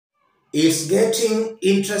It's getting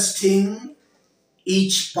interesting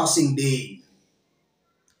each passing day.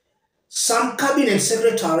 Some cabinet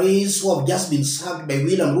secretaries who have just been sacked by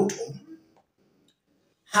William Ruto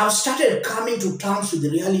have started coming to terms with the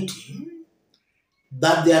reality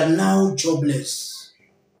that they are now jobless.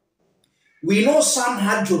 We know some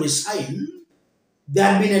had to resign. They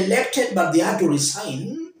had been elected, but they had to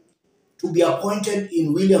resign to be appointed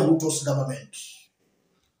in William Ruto's government.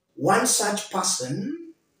 One such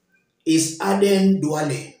person is Aden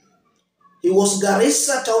Duale. He was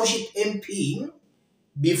Garissa Township MP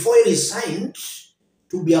before he resigned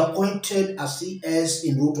to be appointed as CS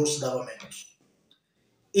in Ruto's government.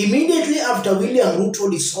 Immediately after William Ruto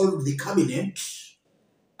dissolved the cabinet,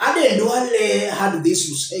 Aden Duale had this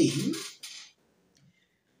to say: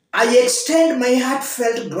 I extend my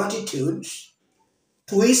heartfelt gratitude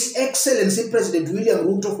to His Excellency President William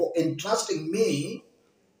Ruto for entrusting me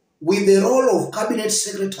with the role of Cabinet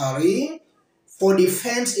Secretary for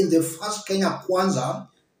Defense in the first Kenya Kwanza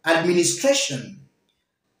administration.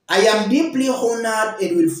 I am deeply honored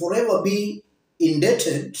and will forever be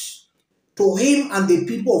indebted to him and the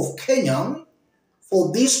people of Kenya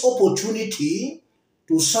for this opportunity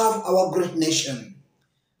to serve our great nation.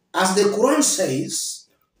 As the Quran says,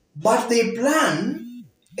 but they plan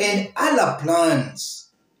and Allah plans,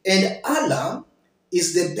 and Allah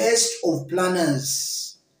is the best of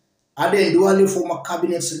planners. Aden Duale, former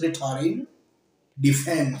Cabinet Secretary,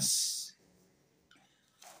 Defense.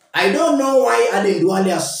 I don't know why Aden Duale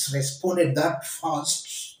has responded that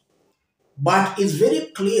fast, but it's very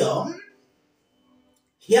clear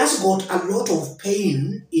he has got a lot of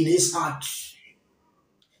pain in his heart.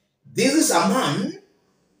 This is a man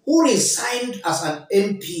who resigned as an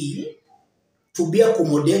MP to be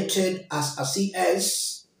accommodated as a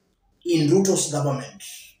CS in Ruto's government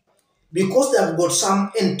because they have got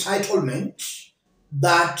some entitlement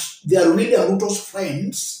that they are William Ruto's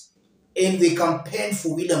friends and they campaign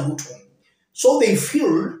for William Ruto. So they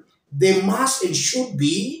feel they must and should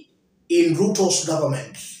be in Ruto's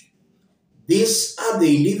government. These are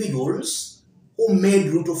the individuals who made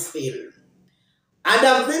Ruto fail. And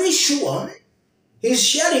I'm very sure he's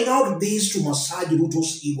sharing out this to massage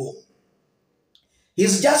Ruto's ego.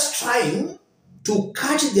 He's just trying to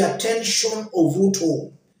catch the attention of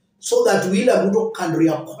Ruto so that William Ruto can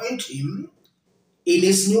reappoint him in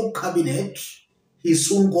his new cabinet he's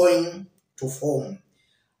soon going to form.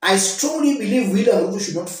 I strongly believe William Ruto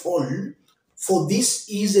should not fall for these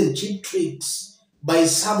easy and cheap tricks by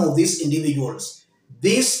some of these individuals.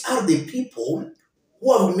 These are the people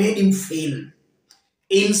who have made him fail.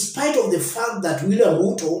 In spite of the fact that William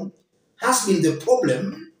Ruto has been the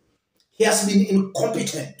problem, he has been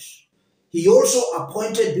incompetent. He also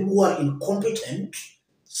appointed people who are incompetent,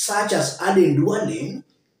 such as Aden Duale,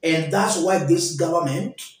 and that's why this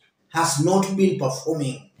government has not been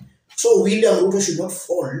performing. So William Ruto should not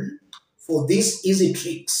fall for these easy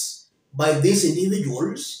tricks by these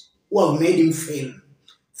individuals who have made him fail.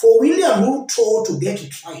 For William Ruto to get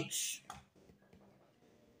it right,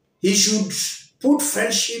 he should put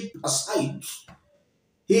friendship aside.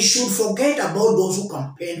 He should forget about those who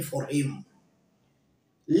campaign for him.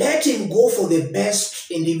 Let him go for the best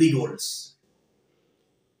individuals.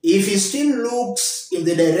 If he still looks in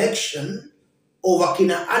the direction of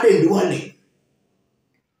Akina Aden Duale,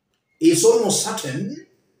 it's almost certain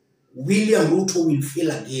William Ruto will fail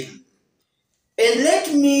again. And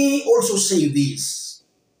let me also say this.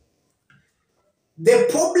 The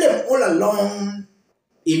problem all along,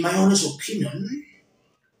 in my honest opinion,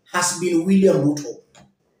 has been William Ruto.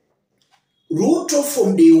 Ruto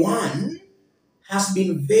from day one has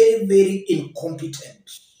been very, very incompetent.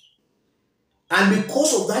 And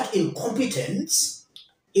because of that incompetence,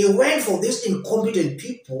 he went for these incompetent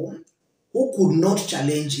people who could not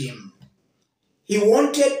challenge him. He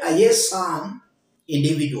wanted a yes-sir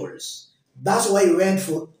individuals. That's why he went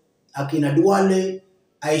for Akina Duale,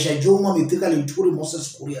 Aisha Joma, Mithika Linturi,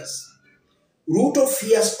 Moses Kurias. Ruto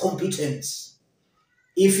fears competence.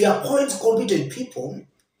 If he appoints competent people,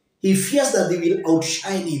 he fears that they will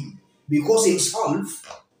outshine him because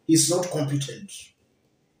himself is not competent.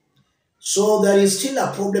 So there is still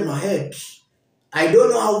a problem ahead. I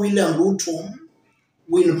don't know how William Ruto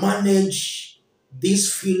will manage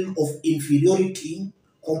this field of inferiority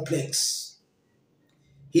complex.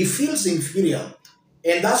 He feels inferior,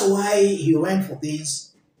 and that's why he went for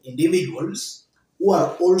these individuals who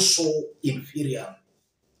are also inferior.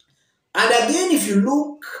 And again, if you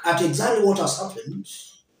look at exactly what has happened,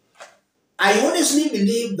 I honestly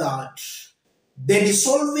believe that the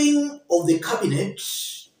dissolving of the cabinet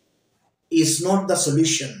is not the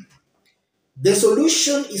solution. The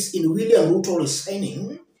solution is in William Ruto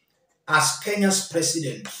resigning as Kenya's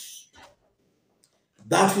president.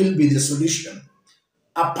 That will be the solution.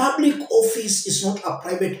 A public office is not a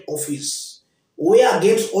private office, where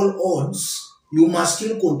against all odds, you must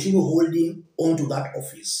still continue holding on to that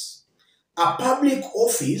office. A public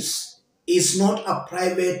office is not a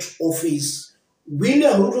private office.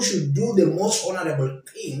 William Ruto should do the most honorable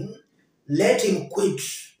thing. Let him quit.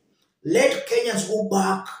 Let Kenyans go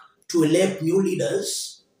back to elect new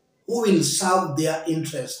leaders who will serve their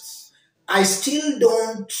interests. I'm still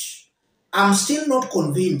not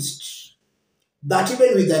convinced that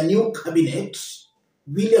even with the new cabinet,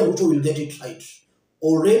 William Ruto will get it right.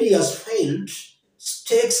 Already has failed,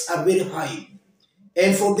 stakes are very high.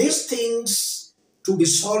 And for these things to be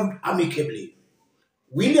solved amicably,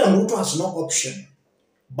 William Ruto has no option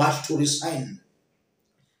but to resign.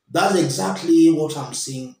 That's exactly what I'm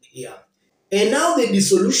seeing here. And now the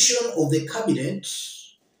dissolution of the cabinet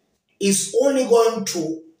is only going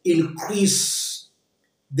to increase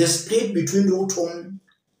the split between Ruto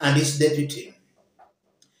and his deputy.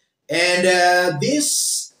 And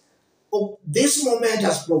this moment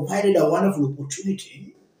has provided a wonderful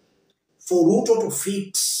opportunity for Ruto to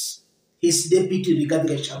fix his deputy Rigathi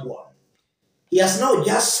Gachagua. He has now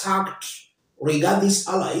just sacked Rigathi's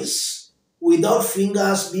allies without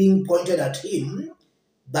fingers being pointed at him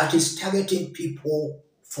that is targeting people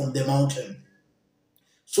from the mountain.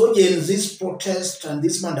 So Gen Z's protest and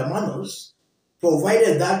these mandamanos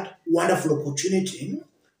provided that wonderful opportunity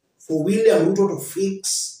for William Ruto to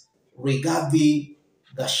fix Rigathi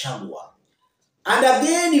Gachagua. And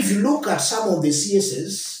again, if you look at some of the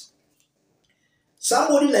CSs,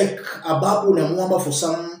 somebody like Ababu Namwamba for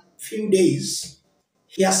some few days,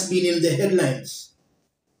 he has been in the headlines.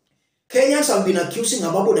 Kenyans have been accusing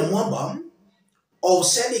Ababu Namwamba of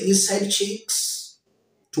selling his side chicks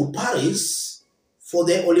to Paris for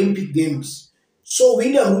the Olympic Games. So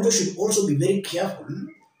William Ruto should also be very careful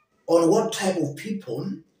on what type of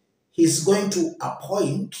people he's going to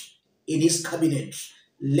appoint in his cabinet.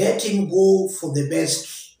 Let him go for the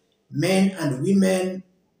best men and women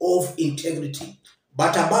of integrity.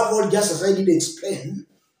 But above all, just as I did explain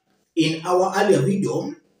in our earlier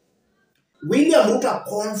video, William Ruto,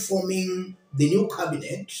 upon forming the new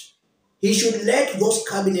cabinet, he should let those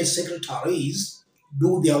cabinet secretaries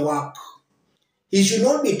do their work. He should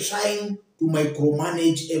not be trying to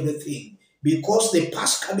micromanage everything, because the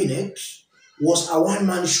past cabinet was a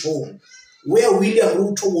one-man show where William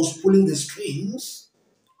Ruto was pulling the strings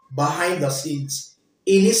behind the scenes.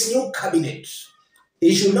 In his new cabinet,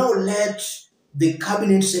 he should now let the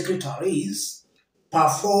cabinet secretaries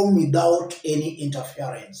perform without any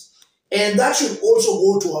interference. And that should also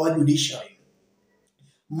go to our judiciary.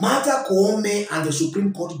 Martha Koome and the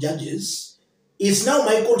Supreme Court judges, is now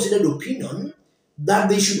my considered opinion that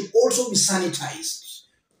they should also be sanitized.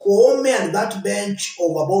 Koome and that bench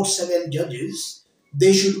of about 7 judges,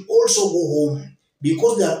 they should also go home,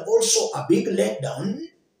 because they are also a big letdown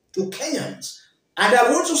to Kenyans. And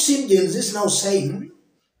I've also seen Gen Zs now saying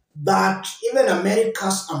that even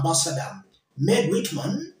America's ambassador, Meg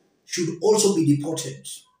Whitman, should also be deported.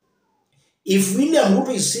 If William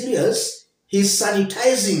Ruto is serious, he's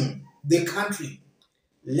sanitizing the country.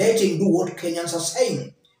 Let him do what Kenyans are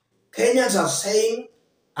saying. Kenyans are saying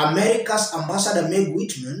America's ambassador, Meg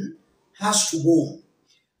Whitman, has to go.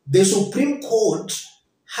 The Supreme Court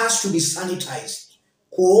has to be sanitized.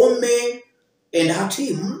 Koome and her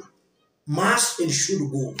team must and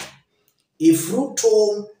should go. If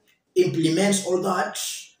Ruto implements all that,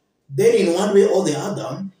 then in one way or the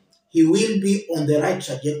other, he will be on the right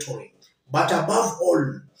trajectory. But above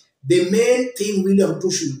all, the main thing William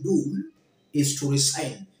Ruto should do is to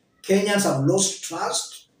resign. Kenyans have lost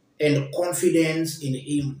trust and confidence in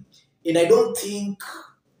him. And I don't think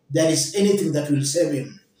there is anything that will save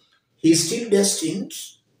him. He is still destined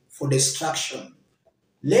for destruction.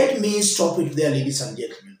 Let me stop it there, ladies and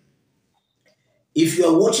gentlemen. If you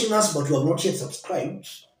are watching us but you have not yet subscribed,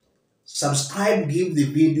 subscribe, give the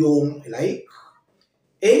video a like.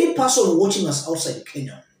 Any person watching us outside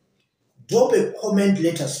Kenya, drop a comment,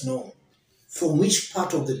 let us know from which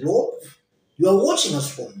part of the globe you are watching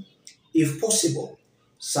us from. If possible,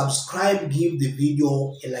 subscribe, give the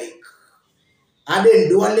video a like.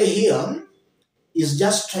 Aden Duale here is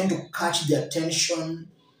just trying to catch the attention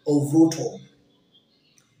of Ruto.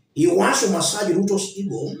 He wants to massage Ruto's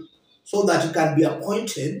ego so that he can be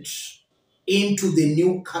appointed into the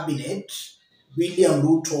new cabinet William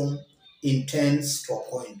Ruto intends to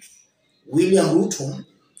appoint. William Ruto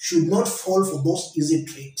should not fall for those easy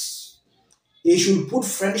tricks. He should put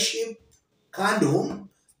friendship candle,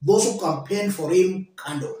 those who campaign for him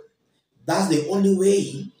candle. That's the only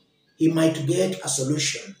way he might get a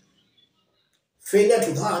solution. Failure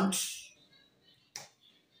to that,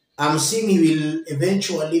 I'm seeing he will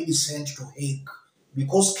eventually be sent to Hague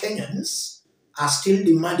because Kenyans are still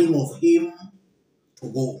demanding of him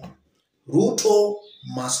to go. Ruto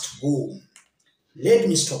must go. Let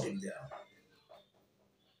me stop it there.